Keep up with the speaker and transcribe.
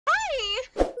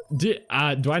Do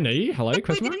I know you? Hello,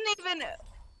 question mark?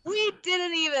 We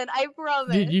didn't even, I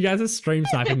promise. Dude, you guys are stream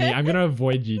sniping me. I'm gonna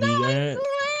avoid you, dude. I swear.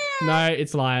 No,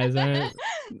 it's lies.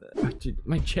 Dude,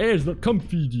 my chair's not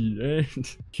comfy, dude.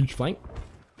 Huge flank.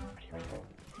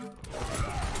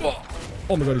 Oh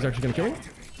my god, he's actually gonna kill me.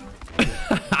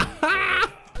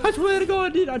 I swear to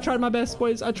god, dude, I tried my best,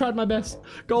 boys. I tried my best.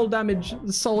 Gold damage,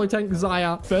 solo tank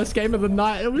Zaya. First game of the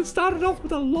night, and we started off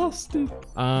with a loss, dude.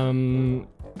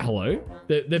 Hello?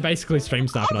 They're basically stream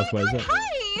sniping us, boys.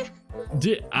 Hi!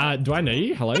 Do I know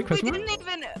you? Hello, question mark?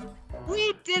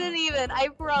 We didn't even, I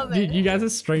promise. Dude, you guys are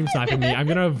stream sniping me. I'm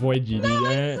gonna avoid you, dude.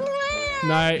 I swear.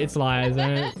 No, it's lies.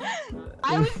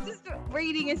 I was just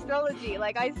reading astrology,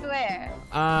 like I swear.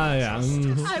 Yeah.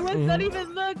 I was not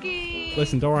even looking.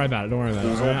 Listen, don't worry about it. Don't worry about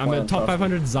it. Right? I'm a top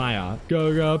 500 Zaya.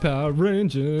 Go, go, Power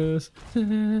Rangers.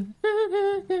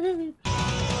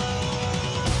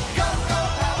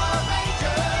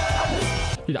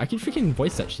 Dude, I can freaking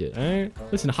voice that shit, alright?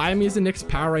 Listen, hire me as the next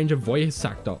Power Ranger voice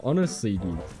actor. Honestly,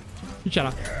 dude. You shut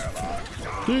up.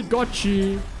 Dude, got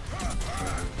you.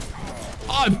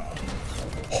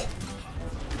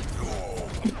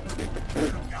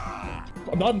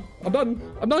 I'm done. I'm done.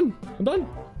 I'm done. I'm done.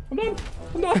 I'm done.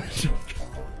 I'm done.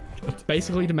 It's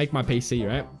basically to make my PC,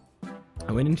 right?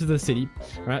 I went into the city,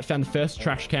 right? Found the first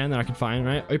trash can that I could find,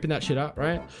 right? Opened that shit up,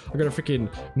 right? I got a freaking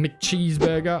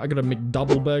McCheeseburger. I got a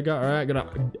McDouble burger, all right? I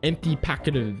got an empty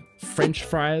packet of French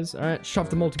fries, all right?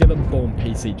 Shoved them all together, boom,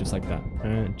 PC, just like that,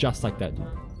 all right? Just like that, dude.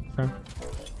 Okay?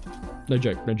 No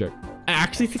joke, no joke. I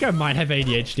actually think I might have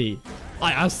ADHD.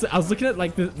 I was looking at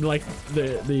like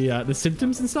the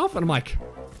symptoms and stuff, and I'm like,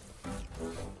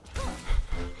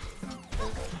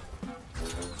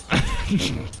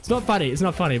 it's not funny. It's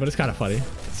not funny, but it's kind of funny.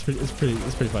 It's pretty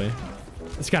funny.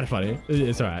 It's kind of funny.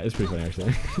 It's alright. It's pretty funny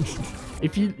actually.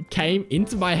 If you came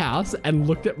into my house and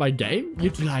looked at my game,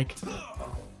 you'd be like,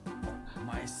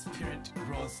 my spirit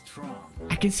grows strong.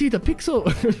 I can see the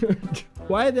pixel.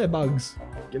 Why are there bugs?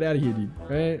 Get out of here, dude.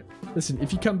 Right? Listen,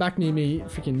 if you come back near me,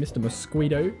 freaking Mr.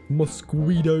 Mosquito,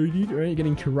 dude, right? You're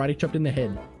getting karate chopped in the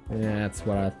head. Yeah, that's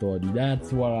what I thought, dude.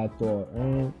 That's what I thought.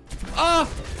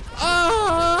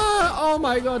 Oh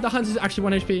my god, the hunt is actually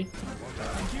 1 HP.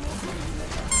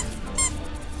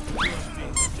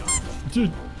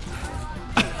 Dude.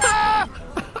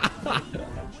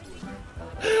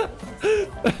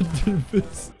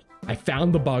 I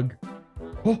found the bug.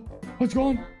 Oh, it's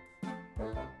gone.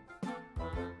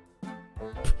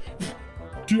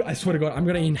 Dude, I swear to god, I'm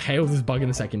gonna inhale this bug in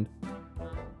a second.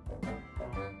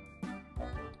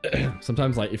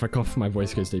 Sometimes, like, if I cough, my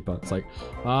voice goes deeper. It's like,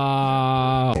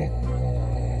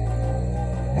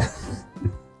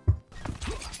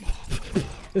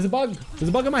 There's a bug. There's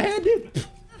a bug in my hand, dude.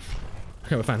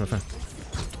 Okay, we're fine. We're fine.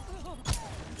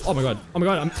 Oh my god. Oh my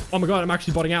god. Oh my god. I'm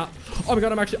actually botting out. Oh my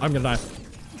god. I'm gonna die.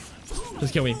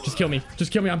 Just kill me. Just kill me.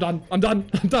 Just kill me. I'm done. I'm done.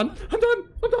 I'm done. I'm done.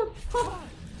 I'm done.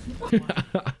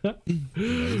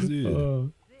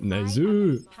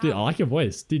 Nazu. Dude, I like your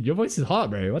voice. Dude, your voice is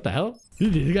hot, bro. What the hell?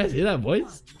 Dude, did you guys hear that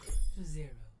voice?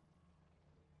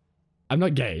 I'm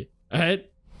not gay, alright?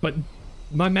 But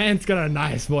my man's got a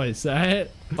nice voice, alright?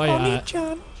 Oh,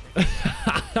 yeah.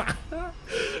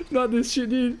 Not this shit,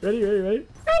 dude. Ready?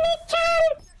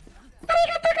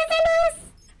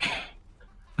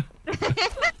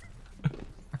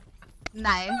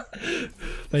 Nice.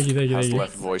 Thank you. How's the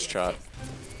left voice chat?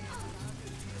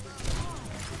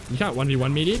 You can't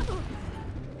 1v1 me, dude.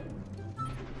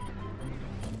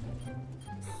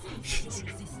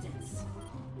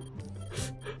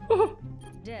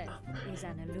 Death is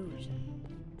an illusion.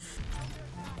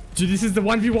 Dude, this is the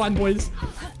 1v1, boys.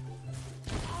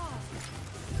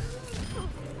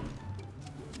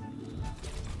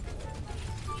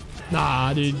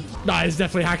 Nah, dude. Nah, it's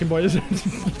definitely hacking, boys.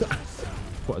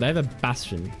 What, they have a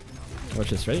bastion. Watch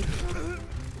this, ready?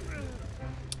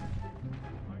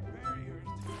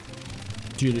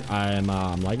 Dude, I'm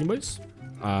lagging, boys.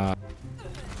 Help!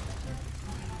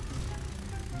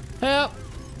 Help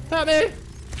me!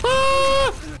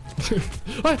 Ah!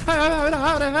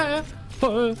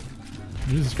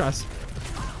 Jesus Christ.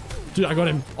 Dude, I got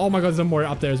him. Oh my god, there's a Moira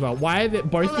up there as well. Why are they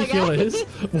both the healers?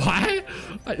 Why?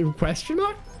 Question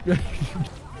mark?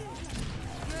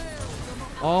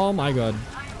 Oh my god.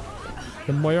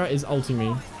 The Moira is ulting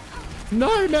me.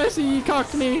 No, Mercy, you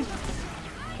cocked me.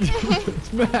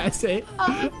 Mercy.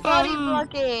 Oh, body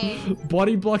blocking.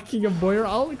 Body blocking a Moira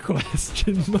ult?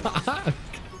 Question mark.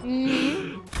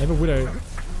 I have a Widow.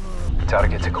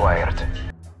 Target acquired.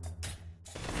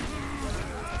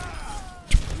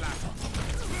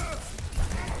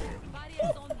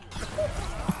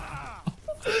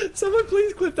 Someone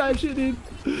please clip that shit, dude.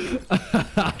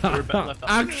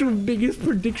 Actual biggest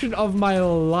prediction of my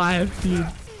life, dude.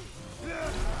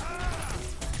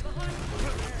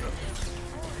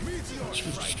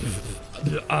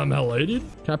 Hello, dude.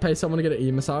 Can I pay someone to get an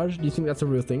ear massage? Do you think that's a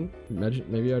real thing? Imagine,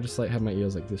 maybe I'll just like have my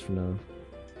ears like this from now on.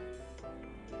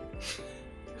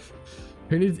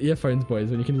 Who needs earphones, boys,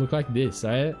 when you can look like this,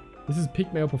 right? This is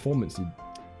peak male performance, dude.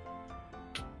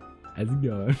 How's it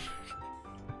going?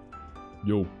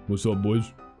 Yo, what's up,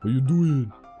 boys? How you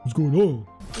doing? What's going on?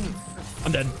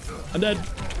 I'm dead. I'm dead.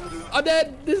 I'm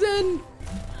dead. This end.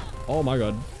 Oh my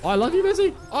god. Oh, I love you,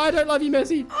 Messi. Oh, I don't love you,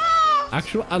 Messi.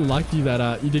 Actually, I liked you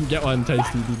that you didn't get one,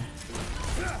 Tasty, dude.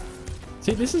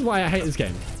 See, this is why I hate this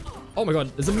game. Oh my god,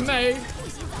 there's a May.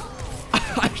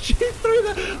 She threw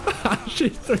that. She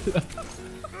threw that.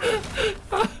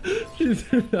 She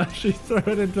threw that. She threw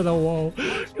it into the wall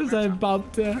because I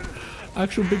bumped her.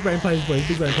 Actual big brain players, boys.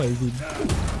 Big brain players, dude.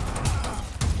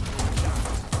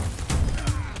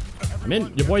 I'm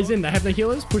in. Your boy's in. They have the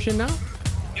healers. Push in now.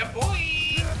 Your boy.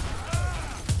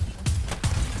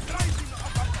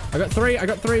 I got three. I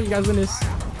got three. You guys win this.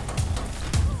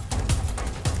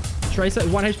 Tracer,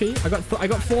 1 HP. I got four. I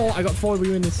got four. We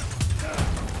win this.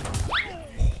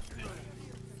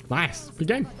 Nice. Good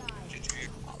game.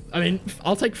 I mean,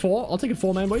 I'll take four. I'll take a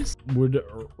 4-man, boys. Would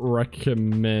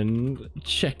recommend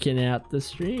checking out the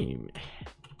stream.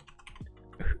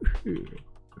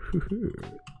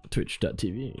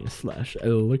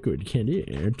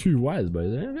 Twitch.tv/LiquidCandy. 2 Ys,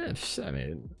 boys. I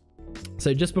mean,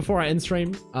 so just before I end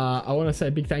stream, I want to say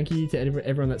a big thank you to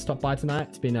everyone that stopped by tonight.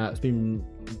 It's been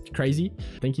crazy.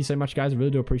 Thank you so much, guys. I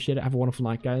really do appreciate it. Have a wonderful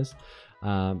night, guys.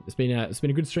 It's been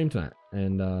a good stream tonight,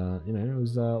 and you know, it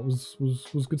was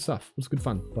good stuff. It was good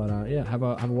fun. But yeah, have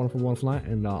a wonderful night,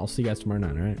 and I'll see you guys tomorrow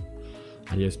night. All right.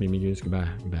 Adios, amigos. Goodbye.